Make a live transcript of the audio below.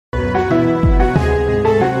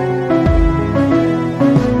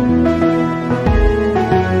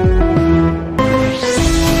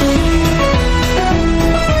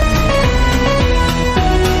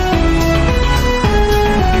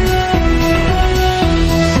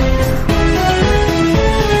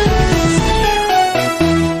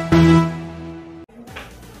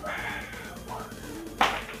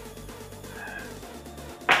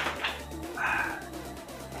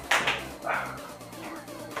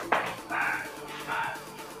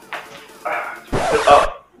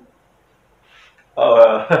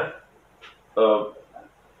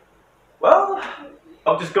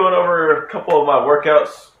just going over a couple of my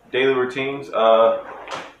workouts, daily routines.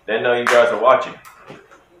 Didn't know you guys are watching.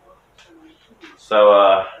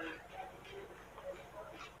 So,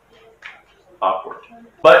 awkward.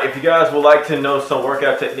 But if you guys would like to know some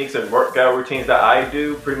workout techniques and workout routines that I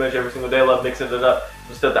do pretty much every single day, I love mixing it up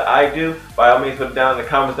with stuff that I do, by all means put it down in the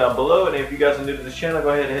comments down below. And if you guys are new to this channel, go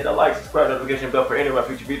ahead and hit that like, subscribe, notification bell for any of my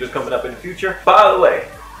future videos coming up in the future. By the way,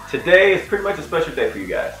 today is pretty much a special day for you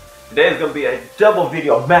guys. Today is going to be a double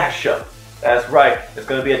video mashup. That's right, it's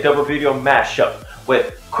going to be a double video mashup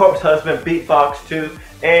with Corpse Husband Beatbox 2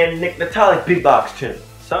 and Nittoli Beatbox 2.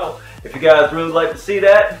 So, if you guys really like to see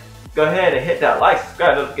that, go ahead and hit that like,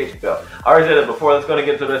 subscribe, notification bell. I already said it before, let's go and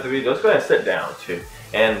get to the rest of the video. Let's go ahead and sit down too.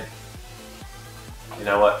 And, you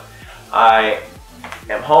know what? I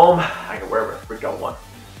am home, I can wear whatever freak I want.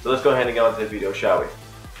 So let's go ahead and go into the video, shall we?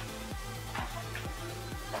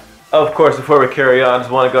 Of course, before we carry on, I just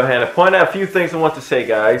want to go ahead and point out a few things I want to say,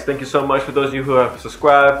 guys. Thank you so much for those of you who have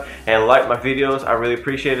subscribed and liked my videos. I really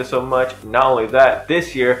appreciate it so much. Not only that,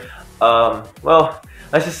 this year, well,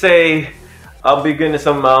 let's just say I'll be getting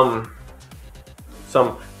some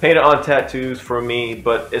painted on tattoos for me,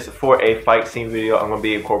 but it's for a fight scene video I'm going to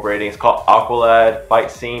be incorporating. It's called Aqualad Fight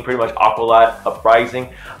Scene, pretty much Aqualad Uprising.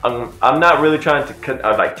 I'm not really trying to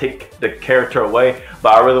like take the character away,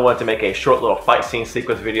 but I really want to make a short little fight scene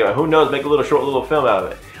sequence video, and who knows, make a short little film out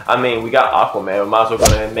of it. I mean, we got Aquaman, we might as well go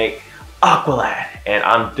ahead and make Aqualad, and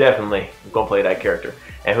I'm definitely going to play that character.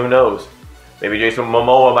 And who knows, maybe Jason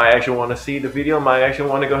Momoa might actually want to see the video, might actually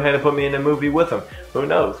want to go ahead and put me in the movie with him. Who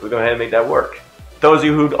knows, we're going to go ahead and make that work. Those of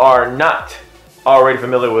you who are not already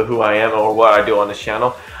familiar with who I am or what I do on this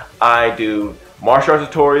channel, I do martial arts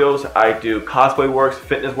tutorials, I do cosplay works,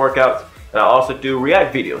 fitness workouts, and I also do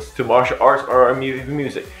react videos to martial arts or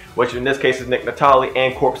music, which in this case is Nittoli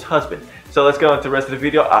and Corpse Husband. So let's go into the rest of the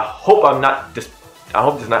video. I hope this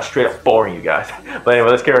is not straight up boring you guys. But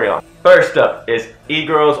anyway, let's carry on. First up is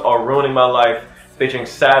E-Girls Are Ruining My Life featuring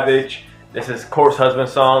Savage. This is Corpse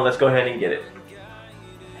Husband's song. Let's go ahead and get it.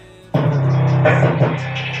 Choke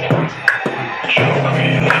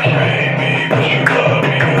me like you hate me, but you love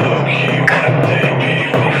me low-key. Wanna date me,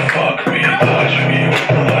 when you fuck me, touch me with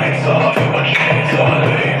the lights off and my chains on.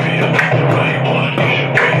 Baby, I'm not the right one, you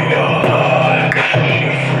should wait on. She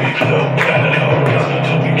a freak, little pedo, doesn't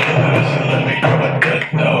tell me kill her, so let me grab my death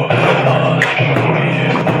note. She put me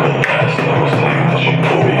in with the last low, saying that she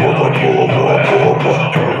put me on you,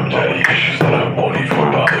 Drew daddy issues that I won't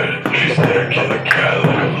even bother. She's there, kill a cat,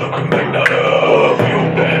 let her look a magnotta. Real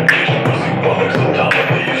bad bitch, pussy bollocks on top of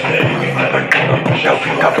me. You stay me like a girl, but you feel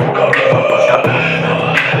like a girl.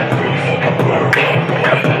 Really fucking blur,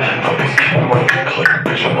 I'm this kid, when you click,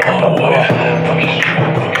 bitch, I'm on one. Fucking street,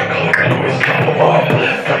 fucking click, you is on one.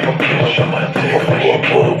 Got your bitch on my dick, like she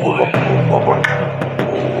pull one.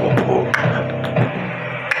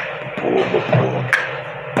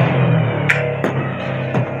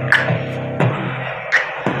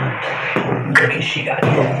 She got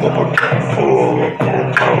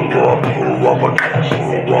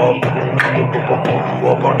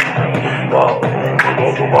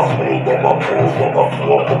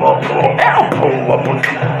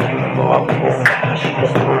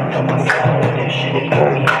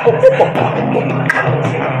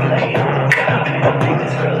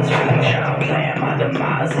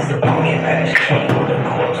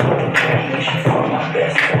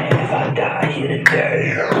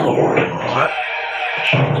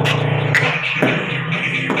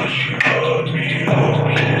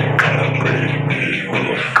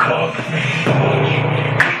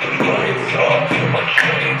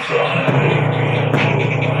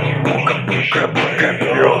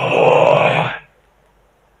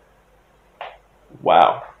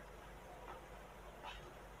Wow.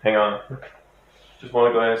 Hang on. Just want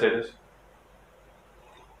to go ahead and say this.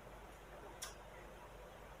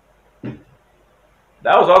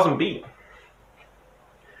 That was awesome beat.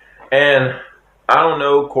 And I don't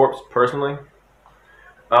know Corpse personally.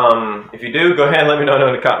 If you do, go ahead and let me know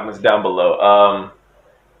in the comments down below.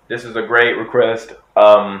 This is a great request.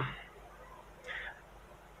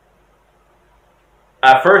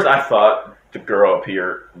 At first I thought the girl up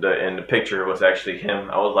here in the picture was actually him.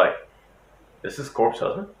 I was like, this is Corpse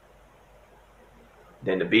Husband?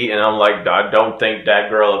 Then the beat, and I'm like, I don't think that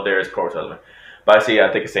girl up there is Corpse Husband. But I see,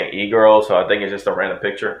 I think it's saying E-Girl, so I think it's just a random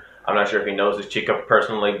picture. I'm not sure if he knows this chick up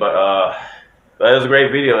personally, but it was a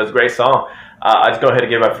great video. It was a great song. I just go ahead and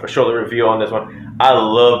give a short little review on this one. I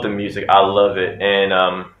love the music. I love it.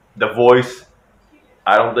 And the voice,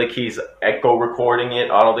 I don't think he's echo recording it.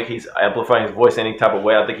 I don't think he's amplifying his voice any type of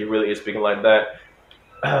way. I think he really is speaking like that.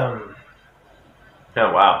 Oh,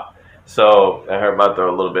 wow. So I hurt my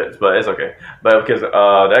throat a little bit, but it's okay. But because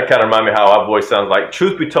that kind of reminded me how my voice sounds like.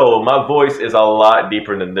 Truth be told, my voice is a lot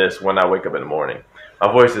deeper than this when I wake up in the morning.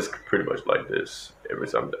 My voice is pretty much like this every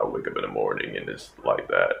time I wake up in the morning, and it's like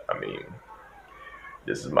that. I mean,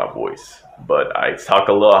 this is my voice, but I talk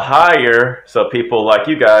a little higher so people like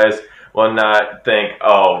you guys will not think,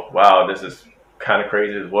 oh, wow, this is kind of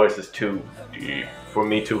crazy. His voice is too deep for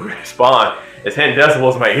me to respond. It's 10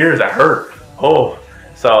 decibels in my ears. That hurt. Oh,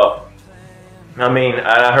 so I mean,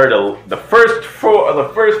 I heard the first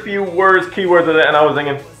few words, keywords of that, and I was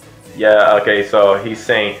thinking, yeah, okay. So he's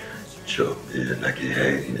saying, show me like you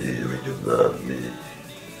hate me when you love me.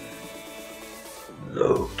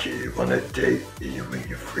 Low key wanna date me when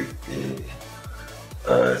you freak me.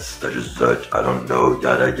 Such and such, I don't know,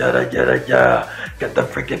 yada yada yada yada. Got the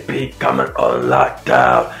freaking beat coming all locked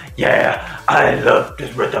out. Yeah, I love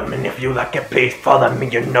this rhythm, and if you like it, please follow me.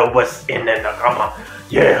 You know what's in it, come on,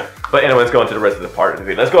 yeah. But anyway, let's go into the rest of the part of the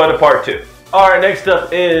video. Let's go into part 2. All right, next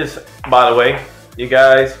up is, by the way, you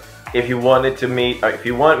guys, if you want me to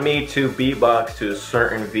beatbox to a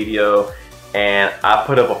certain video, and I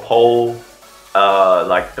put up a poll,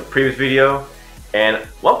 like the previous video, and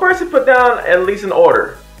one person put down at least an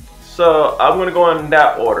order. So I'm gonna go in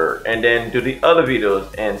that order and then do the other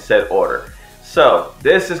videos in said order. So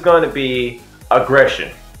this is going to be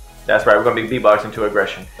aggression. That's right, we're gonna be beatboxing to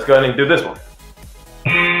aggression. Let's go ahead and do this one.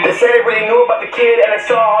 They say they really knew about the kid and they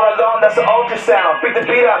saw all along that's an ultrasound. Beat the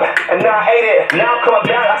beat up and now I hate it. Now I'm coming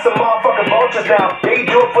back like some motherfucking vultures now. Yeah, you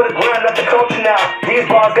do it for the grind, not the culture now. These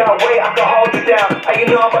bars got weight, I can hold you down. How you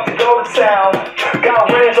know I'm about to go to town? Got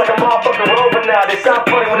range like a motherfucking rover now. They sound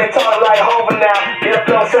funny when they talk like Hover now. Yeah, the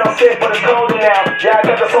flow sounds sick, but it's colder now. Yeah, I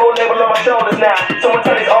got this whole label on my shoulders now. Someone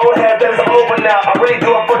tell these old heads that it's over now. I really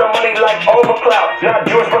do it for the money like overcloud. Not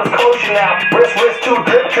Jewish, but it's kosher now. Wrist, two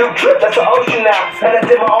drip, that's the ocean now. And I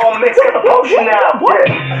did my own mix, got the potion now.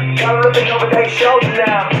 Yeah. Got looking over their shoulders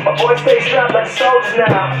now. My boys stay strapped like the soldiers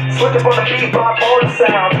now. Switch up on the beat, bipolar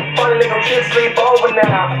sound. Funny little kids sleep over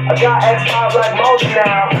now. I got X-Files like Moses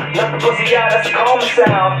now. Knock the pussy out, that's a common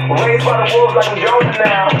sound. Raised by the wolves like I'm Jordan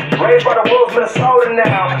now. Raised by the wolves, Minnesota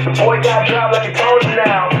now. The boy got dropped like he told him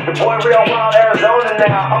now. The boy real wild, Arizona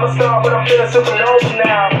now. I'm a star, but I'm feeling supernova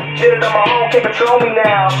now. Did it on my own, can't control me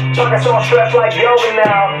now. Talking so stressed like yoga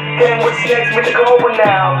now. Came with snakes with the cobra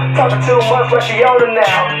now. Talking too much like Yoda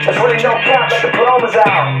now. There's really no cap, like the diploma's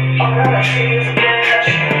out. All that I see is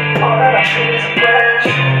aggression. All that I see is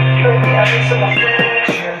aggression. Baby, I need some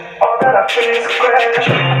affection. All that I feel is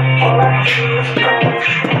aggression. All I see is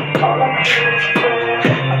aggression. All I feel is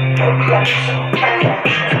aggression. Baby, I need some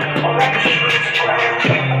affection. All I see is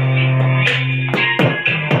aggression.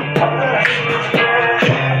 All that I see is aggression.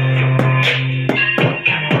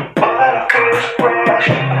 All that I feel is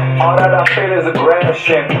aggression. All that I feel is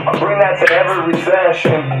aggression. I bring that to every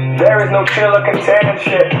recession. There is no chill or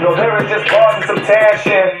contention. No, there is just bars and some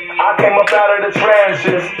tension. I came up out of the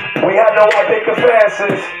trenches. We had no white picket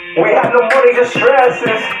fences. We had no money, just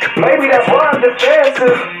stresses. Maybe that's why I'm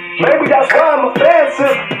defensive. Maybe that's why I'm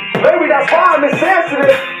offensive. Maybe that's why I'm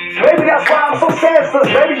insensitive. Maybe that's why I'm so senseless.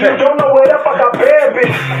 Maybe you don't know what up, I got bad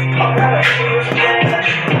bitch. All that I see is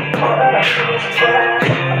aggression. All that I see is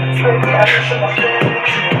aggression. Maybe I need some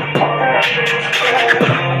affection. All that I see is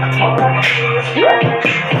aggression. All that I see is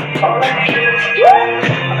aggression. All that I see is aggression.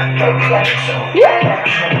 Maybe I need some affection.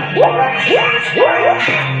 All that I see is aggression. All that I see is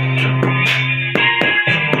aggression.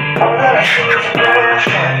 All that I see is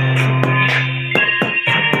aggression.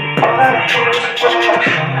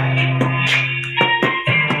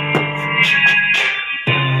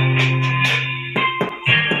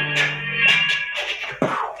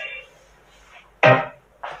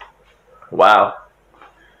 Wow.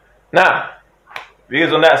 Now,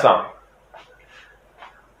 views on that song.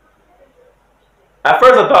 At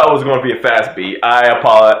first I thought it was going to be a fast beat. I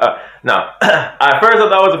apologize. No. At first I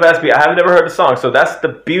thought it was a fast beat. I have never heard the song. So that's the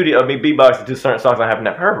beauty of me beatboxing to certain songs I have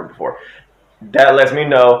never heard before. That lets me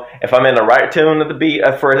know if I'm in the right tune of the beat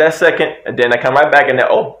for that second. And then I come right back and then,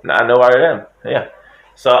 oh, now I know where I am. Yeah.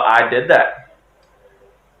 So I did that.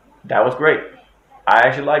 That was great. I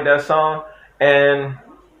actually like that song. And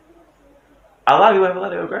a lot of people have a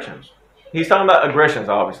lot of aggressions. He's talking about aggressions,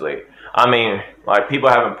 obviously. I mean, like people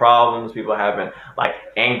having problems, people having like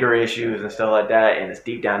anger issues and stuff like that, and it's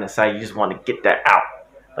deep down inside, you just want to get that out.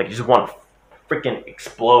 Like you just want to freaking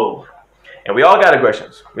explode. And we all got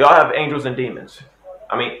aggressions. We all have angels and demons.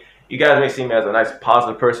 I mean, you guys may see me as a nice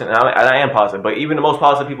positive person, and I am positive, but even the most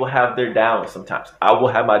positive people have their downs sometimes. I will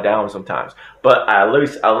have my downs sometimes. But at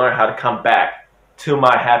least I learned how to come back to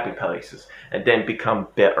my happy places and then become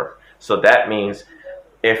better. So that means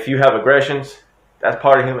if you have aggressions, that's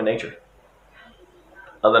part of human nature.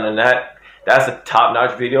 Other than that, that's a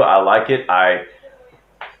top-notch video. I like it. I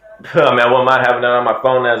mean, I wouldn't mind having that on my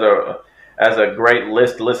phone as a great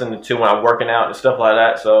list to listen to when I'm working out and stuff like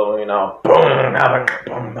that. So, you know, boom,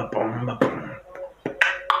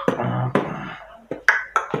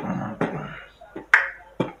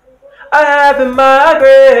 I have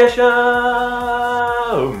immigration.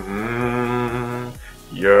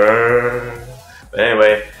 Yeah. But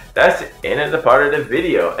anyway, that's the end of the part of the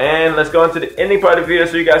video. And let's go into the ending part of the video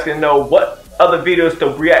so you guys can know what other videos to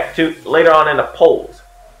react to later on in the polls.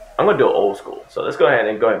 I'm going to do it old school. So let's go ahead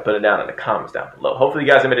and put it down in the comments down below. Hopefully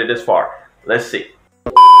you guys have made it this far. Let's see.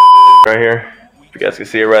 Right here. If you guys can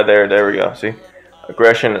see it right there. There we go. See?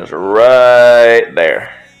 Aggression is right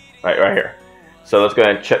there. Right here. So let's go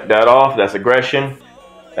ahead and check that off. That's aggression.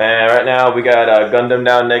 And right now we got Gundam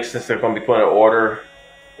down next, since they're going to be putting in order.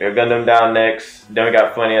 We got Gundam down next. Then we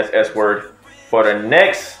got funny as S-word. For the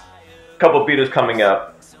next couple videos coming up,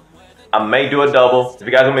 I may do a double. If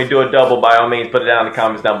you guys want me to do a double, by all means, put it down in the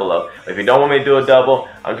comments down below. But if you don't want me to do a double,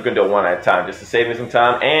 I'm just going to do it one at a time, just to save me some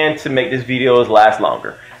time and to make these videos last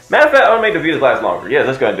longer. Matter of fact, I want to make the videos last longer. Yeah,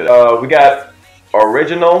 let's go ahead and do that. We got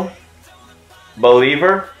Original,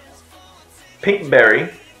 Believer,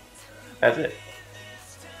 Pinkberry. That's it.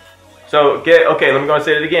 So, okay, let me go and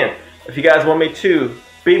say it again. If you guys want me to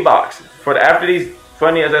beatbox for after these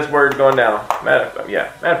funny as S-word going down. Matter of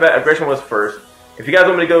fact, aggression was first. If you guys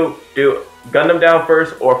want me to go do Gundam down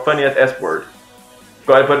first or funny as S-word,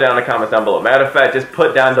 go ahead and put it down in the comments down below. Matter of fact, just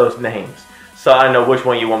put down those names so I know which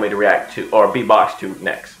one you want me to react to or beatbox to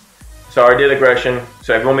next. So I already did aggression.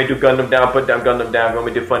 So if you want me to do Gundam down, put down Gundam down. If you want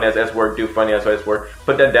me to do funny as S-word, do funny as S-word.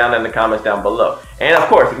 Put that down in the comments down below. And of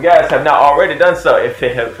course, if you guys have not already done so, if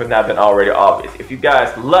it has not been already obvious, if you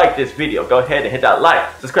guys like this video, go ahead and hit that like,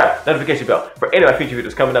 subscribe, notification bell for any of my future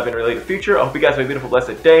videos coming up in the related future. I hope you guys have a beautiful,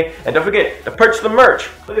 blessed day. And don't forget to purchase the merch.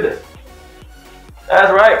 Look at this.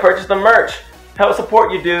 That's right, purchase the merch. Help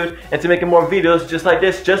support you, dude, and to making more videos just like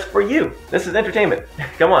this, just for you. This is entertainment.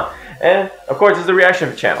 Come on. And of course, it's a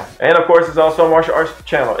reaction channel. And of course, it's also a martial arts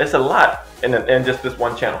channel. It's a lot in just this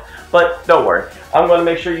one channel. But don't worry. I'm going to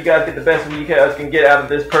make sure you guys get the best you guys can get out of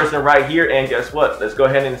this person right here. And guess what? Let's go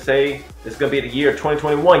ahead and say this is going to be the year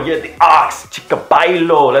 2021. Year of the ox. Chica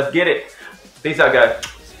bailo. Let's get it. Peace out, guys.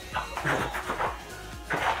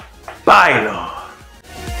 Bailo.